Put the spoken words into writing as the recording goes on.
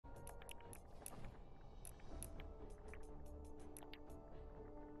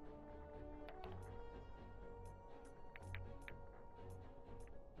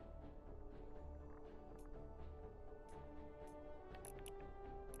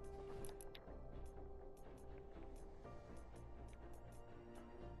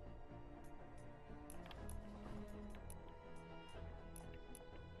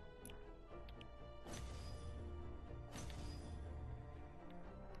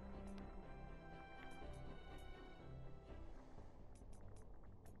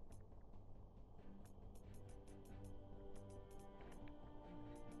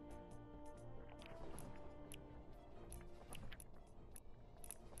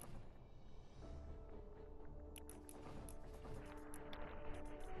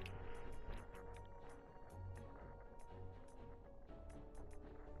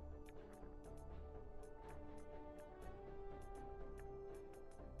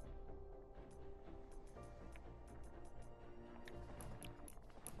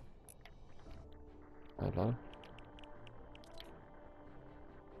Hello?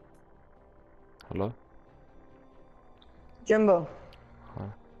 Hello? Jimbo, Hi.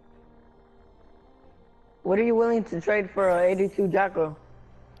 what are you willing to trade for a 82 Jacko?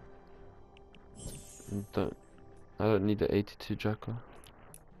 I don't need the 82 Jacker.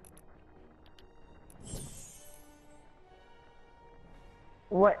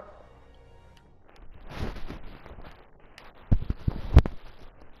 What?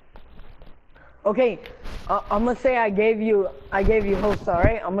 Okay, I'm gonna say I gave you host,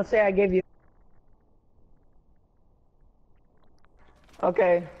 alright? I'm gonna say I gave you.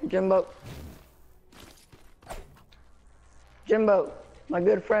 Okay, Jimbo. Jimbo, my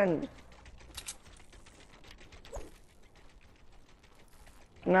good friend.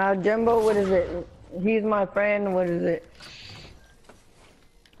 Now, Jimbo, what is it? He's my friend, what is it?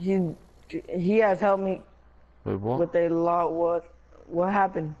 He has helped me Wait, what? with a lot. What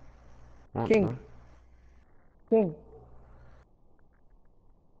happened? What? King. No? King.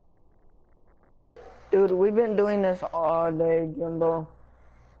 Dude, we've been doing this all day, Jimbo.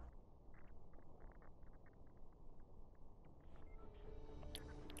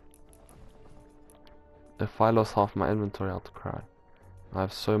 If I lost half my inventory, I'd cry. I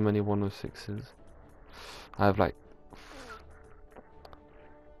have so many 106s. I have like...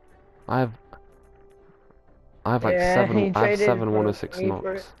 I have like Yeah, he I have traded 7 for 106 me for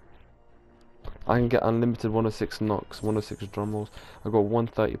knocks. I can get unlimited 106 knocks, 106 drum rolls. I got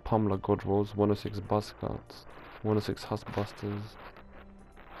 130 pummeler god rolls, 106 buzz cuts, 106 husk busters.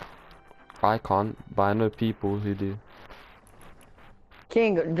 I can't, but I know people who do.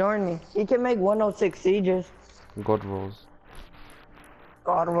 King, join me. He can make 106 sieges. God rolls.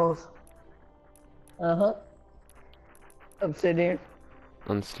 God rolls. Uh-huh. Obsidian.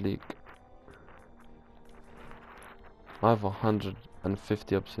 And sleek. I have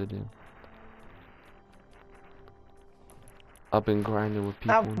 150 obsidian. I've been grinding with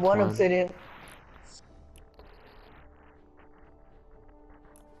people I have in one clan. obsidian.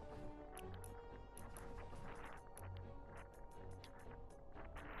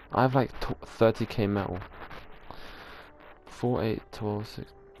 I have like 30k metal. 4, 8, 12,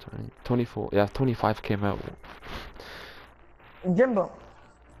 6, 20, 24. Yeah, 25k metal. Jimbo,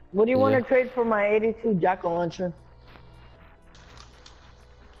 what do you want Yeah. to trade for my 82 Jackal launcher?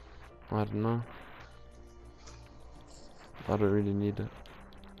 I don't know. I don't really need it.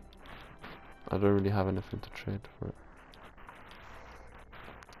 I don't really have anything to trade for it.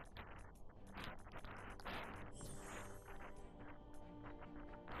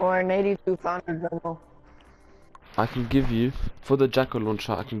 Or an 82 Founder Jimbo? I can give you, for the Jackal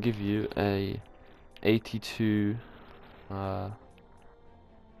launcher, I can give you a 82, a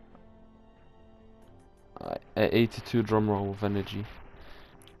 82 drum roll with energy.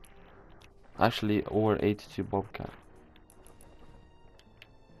 Actually, or 82 Bobcat.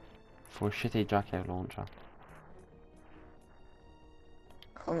 For a shitty Jackal launcher.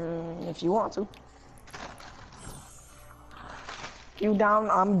 If you want to. You down,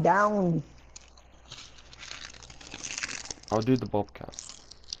 I'm down. I'll do the Bobcat.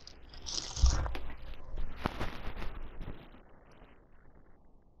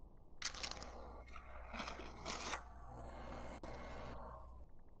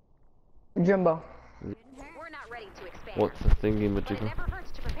 Jimbo. We're not ready to expand. What's the thingy But it majigger? never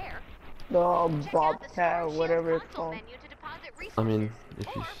hurts to prepare. The Check out the Bobcat, Storm whatever Shield it's console called. menu to deposit resources, I mean, if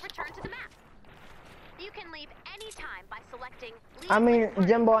you... or return to the map. You can leave any time by selecting. I mean, leave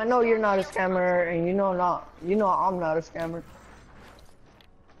Jimbo, I know you're Storm not a Shield scammer, and you know I'm not a scammer.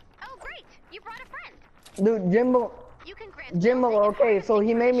 Oh, great! You brought a friend. Dude, Jimbo, You can grant Jimbo, building and okay, so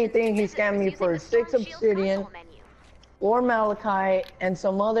he made me harvesting think he permissions to scammed me visitors for using the 6 Storm Shield obsidian, console menu. 4 malachite, and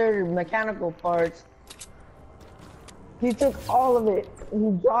some other mechanical parts. He took all of it.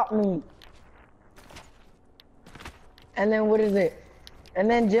 He dropped me. And then what is it? And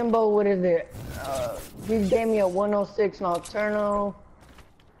then Jimbo, what is it? He gave me a 106 Nocturno.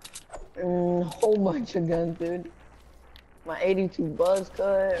 And a whole bunch of guns, dude. My 82 buzz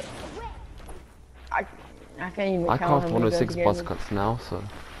cut. I can't even I count craft how many guns 106 he gave buzz me. cuts now, so...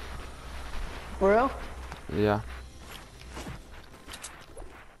 For real? Yeah.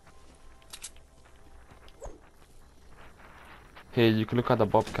 Here, you can look at the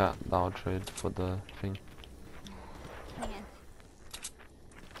Bobcat that I'll trade for the thing.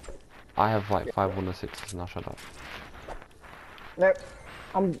 I have like 5 106s now, shut up. There.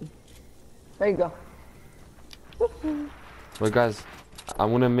 There you go. But guys, I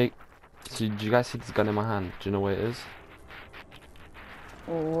wanna make... So do you guys see this gun in my hand? Do you know what it is?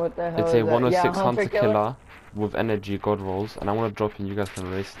 What the hell It's is a that? 106 Yeah, Hunter Killer with energy god rolls, and I want to drop in. You guys can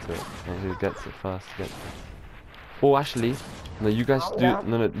race to it, and who gets it first gets it. Or actually, no, you guys I'm do down.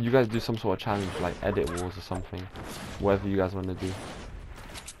 no, you guys do some sort of challenge like edit wars or something. Whatever you guys want to do.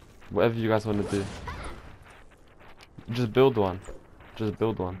 Whatever you guys want to do. Just build one. Just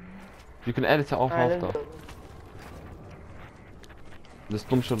build one. You can edit it off Alright, after. The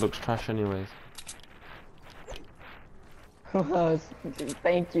storm shield looks trash anyways.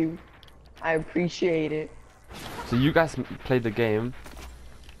 Thank you. I appreciate it. So you guys play the game,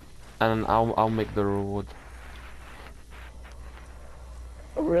 and I'll make the reward.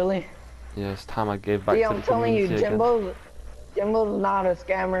 Really? Yeah, it's time I gave back See, to I'm the telling you, community again. Jimbo's not a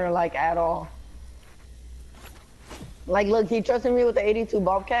scammer like at all. Like, look, he trusted me with the 82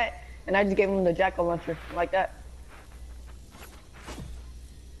 Bobcat, and I just gave him the jack-o'-lantern like that.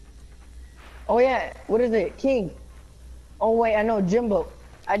 Oh yeah, what is it, King? Oh wait, I know, Jimbo.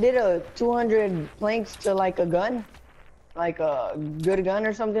 I did a 200 planks to like a gun, like a good gun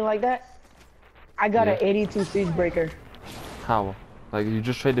or something like that. I got Yeah. an 82 siege breaker. How? Like you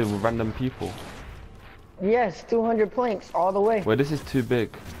just traded with random people. Yes, 200 planks all the way. Wait, this is too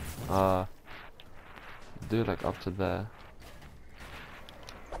big. Do like up to there.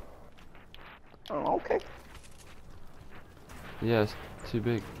 Oh, okay. Yeah, it's too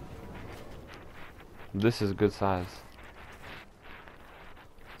big. This is good size.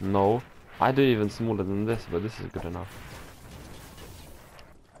 No, I do even smaller than this, but this is good enough.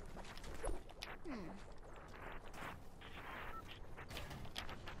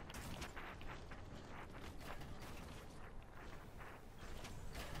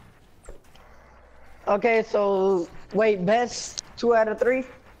 Okay, so wait, best 2 out of 3.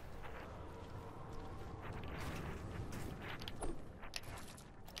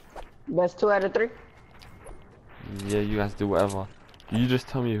 Best 2 out of 3. Yeah, you guys do whatever. You just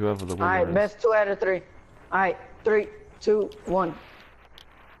tell me whoever the winner Alright, is. best 2 out of 3. Alright, 3, 2, 1.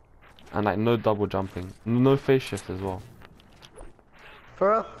 And like no double jumping, no phase shift as well.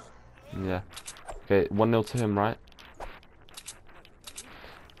 For real? Yeah. Okay, 1-0 to him, right?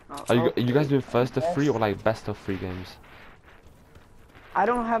 Are Okay. you guys doing first of 3 Best. or like best of 3 games? I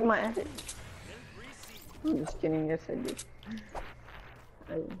don't have my edit. I'm just kidding, yes I do.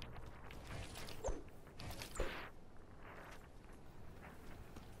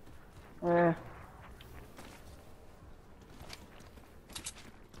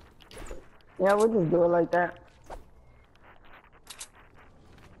 Yeah, we'll just do it like that.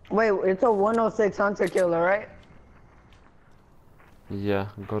 Wait, it's a 106 hunter killer, right? Yeah,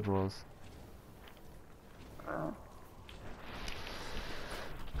 god rolls.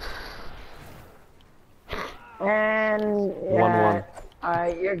 And yeah, 1-1.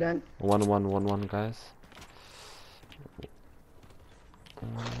 alright, you're done. 1-1, guys.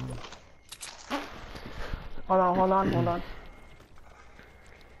 Hold on.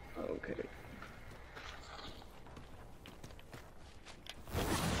 Okay.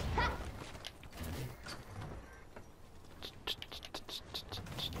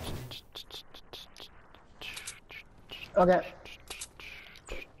 Okay.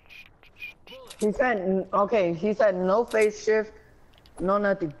 He said, okay, he said no face shift, no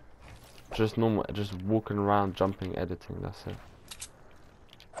nothing. Just normal, just walking around, jumping, editing, that's it.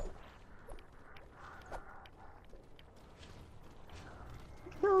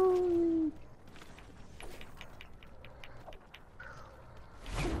 No.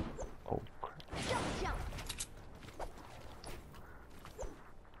 Oh crap.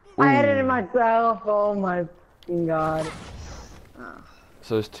 I edited myself, oh my fucking god.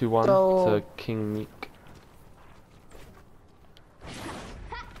 So it's 2-1 So- to King Meek.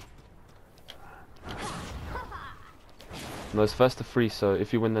 No, it's first to 3, so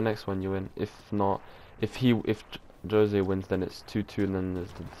if you win the next one, you win. If not, if Jose wins, then it's 2-2, and then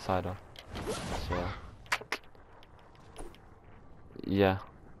there's the decider. So, yeah.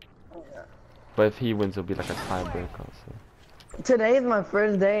 But if he wins, it'll be like a tiebreaker. So. Today is my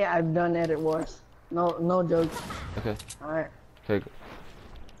first day I've done edit wars. No jokes. Okay. Alright. Okay.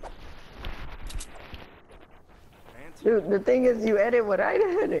 Dude, the thing is you edit what I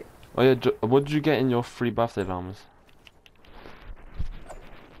edit. Oh yeah. What did you get in your free birthday llamas?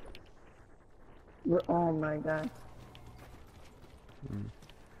 Oh my god.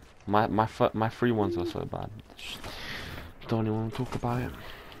 My free ones are so bad. Don't even want to talk about it.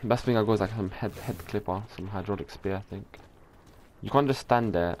 Best thing I got is like some head clipper, some hydraulic spear, I think. You can't just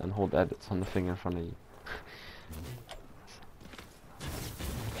stand there and hold edits on the thing in front of you.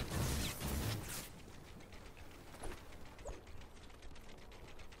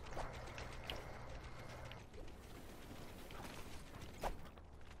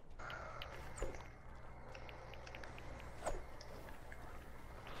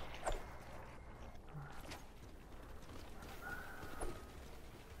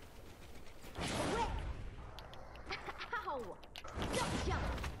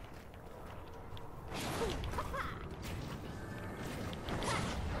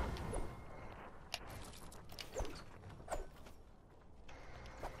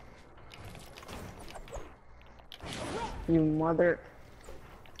 You mother.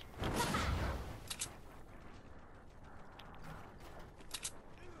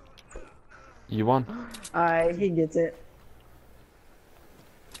 You won. Alright, he gets it.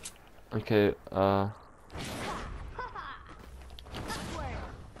 Okay, I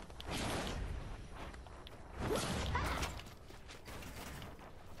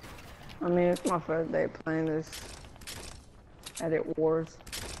mean, it's my first day playing this Edit Wars.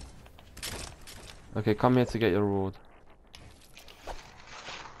 okay, come here to get your reward.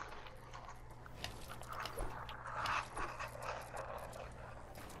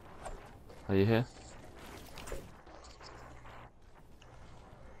 Are you here?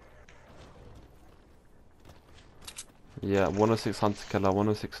 Yeah, 106 Hunter Killer,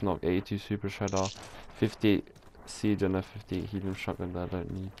 106 Knock, 82 Super Shredder, 58 Siege and a 58 Helium Shotgun that I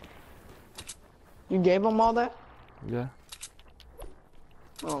don't need. You gave him all that? Yeah?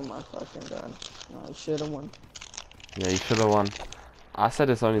 Oh my fucking god. No, I should've won. Yeah, you should have won. I said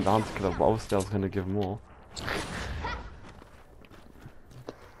it's only the Hunter Killer, but obviously I was gonna give more.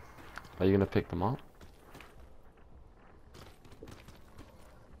 Are you gonna pick them up?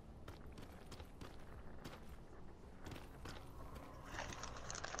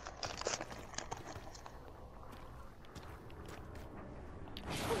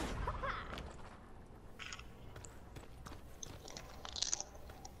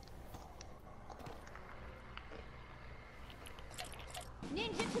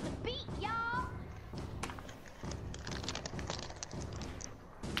 Ninja to the beat, y'all.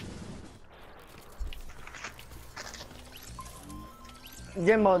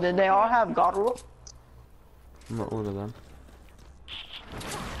 Jimbo, did they all have God rule? Not all of them.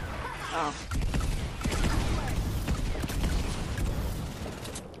 Oh.